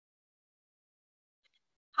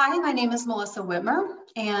Hi, my name is Melissa Whitmer,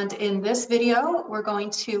 and in this video, we're going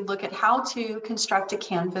to look at how to construct a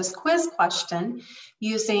Canvas quiz question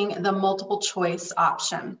using the multiple choice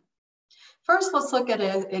option. First, let's look at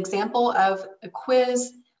an example of a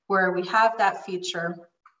quiz where we have that feature.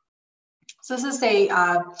 So this is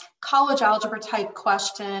a college algebra type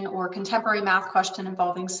question or contemporary math question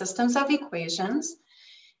involving systems of equations.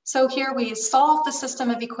 So here we solve the system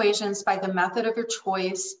of equations by the method of your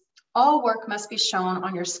choice. All work must be shown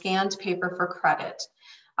on your scanned paper for credit.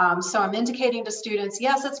 So I'm indicating to students,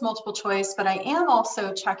 yes, it's multiple choice, but I am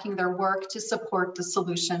also checking their work to support the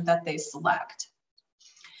solution that they select.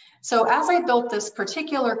 So as I built this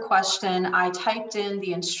particular question, I typed in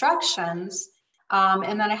the instructions,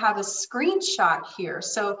 and then I have a screenshot here.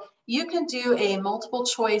 So you can do a multiple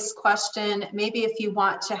choice question, maybe if you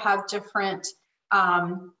want to have different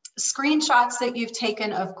screenshots that you've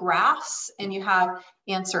taken of graphs, and you have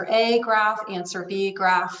answer A graph, answer B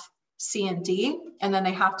graph, C and D, and then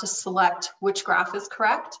they have to select which graph is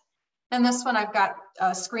correct. And this one, I've got a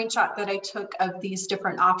screenshot that I took of these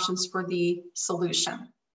different options for the solution.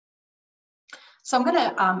 So I'm going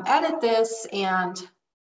to edit this and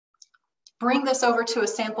bring this over to a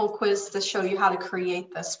sample quiz to show you how to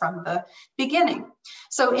create this from the beginning.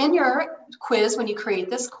 So in your quiz, when you create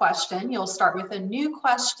this question, you'll start with a new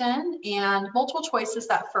question, and multiple choice is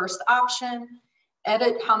that first option.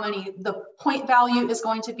 Edit how many the point value is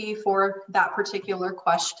going to be for that particular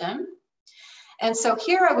question. And so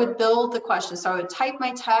here I would build the question. So I would type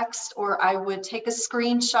my text, or I would take a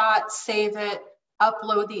screenshot, save it,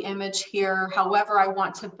 upload the image here, however I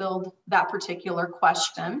want to build that particular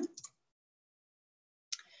question.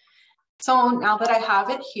 So now that I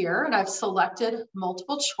have it here and I've selected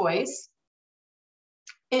multiple choice,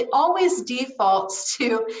 it always defaults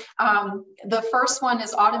to the first one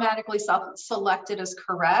is automatically selected as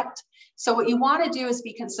correct. So what you want to do is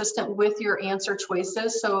be consistent with your answer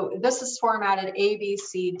choices. So this is formatted A, B,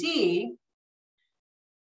 C, D.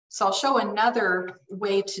 So I'll show another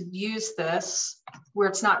way to use this where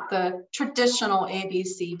it's not the traditional A, B,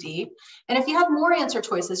 C, D. And if you have more answer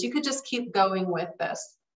choices, you could just keep going with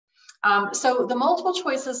this. So the multiple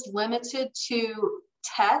choice is limited to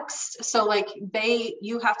text. So like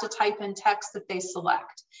you have to type in text that they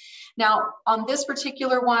select. Now on this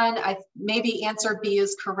particular one, maybe answer B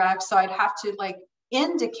is correct. So I'd have to like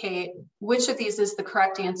indicate which of these is the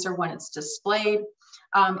correct answer when it's displayed.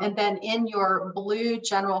 And then in your blue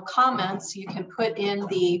general comments, you can put in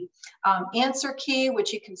the answer key,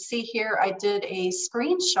 which you can see here. I did a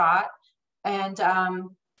screenshot and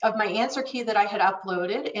of my answer key that I had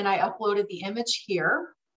uploaded, and I uploaded the image here.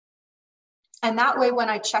 And that way, when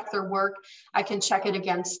I check their work, I can check it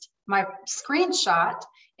against my screenshot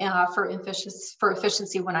for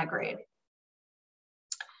efficiency when I grade.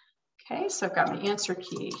 Okay, so I've got my answer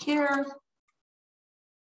key here.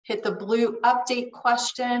 Hit the blue update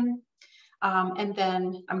question, and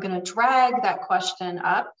then I'm going to drag that question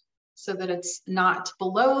up so that it's not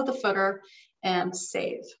below the footer and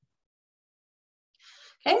save.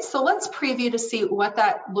 Okay, so let's preview to see what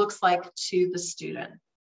that looks like to the student.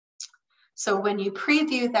 So when you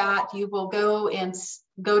preview that, you will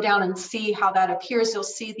go down and see how that appears. You'll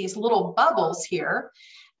see these little bubbles here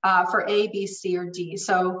for A, B, C, or D.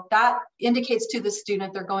 So that indicates to the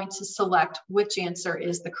student they're going to select which answer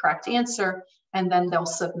is the correct answer, and then they'll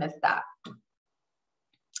submit that.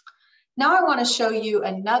 Now I want to show you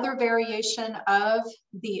another variation of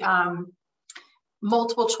the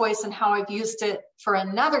multiple choice and how I've used it for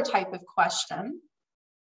another type of question.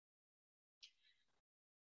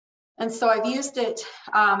 And so I've used it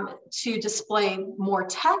to display more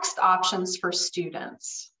text options for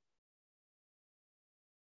students.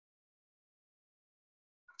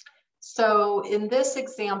 So in this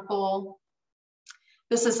example,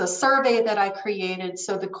 this is a survey that I created.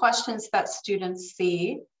 So the questions that students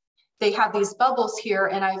see, they have these bubbles here,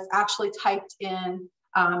 and I've actually typed in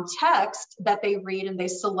text that they read and they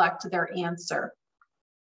select their answer.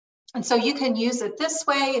 And so you can use it this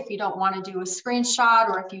way if you don't want to do a screenshot,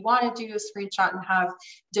 or if you want to do a screenshot and have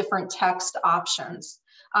different text options.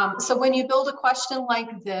 So when you build a question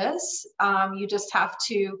like this, you just have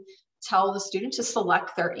to tell the student to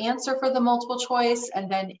select their answer for the multiple choice,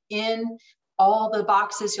 and then in all the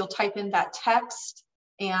boxes, you'll type in that text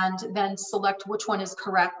and then select which one is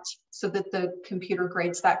correct so that the computer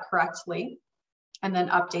grades that correctly, and then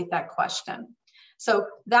update that question. So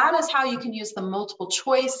that is how you can use the multiple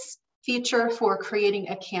choice feature for creating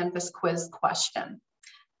a Canvas quiz question.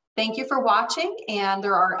 Thank you for watching, and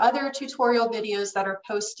there are other tutorial videos that are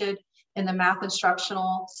posted in the Math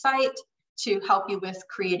Instructional site to help you with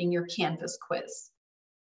creating your Canvas quiz.